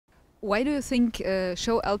Why do you think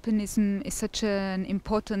show alpinism is such an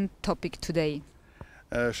important topic today?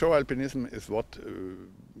 Show alpinism is what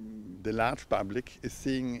the large public is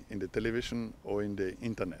seeing in the television or in the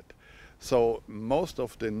internet. So most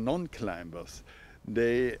of the non-climbers,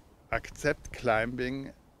 they accept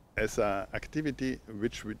climbing as an activity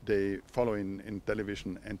which they follow in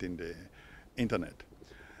television and in the internet.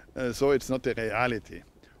 So it's not a reality.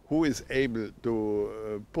 Who is able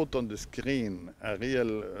to put on the screen a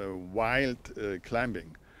real wild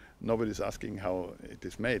climbing? Nobody's asking how it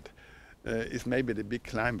is made. Is maybe the big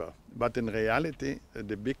climber. But in reality,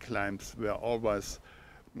 the big climbs were always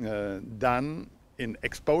done in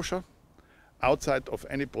exposure, outside of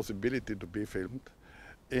any possibility to be filmed,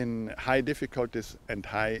 in high difficulties and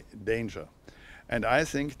high danger. And I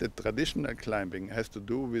think that traditional climbing has to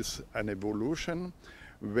do with an evolution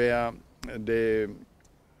where the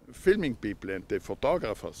filming people and the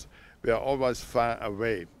photographers were always far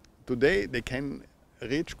away. Today they can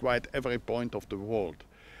reach quite every point of the world.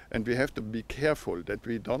 And we have to be careful that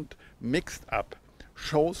we don't mix up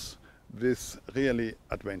shows with really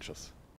adventures.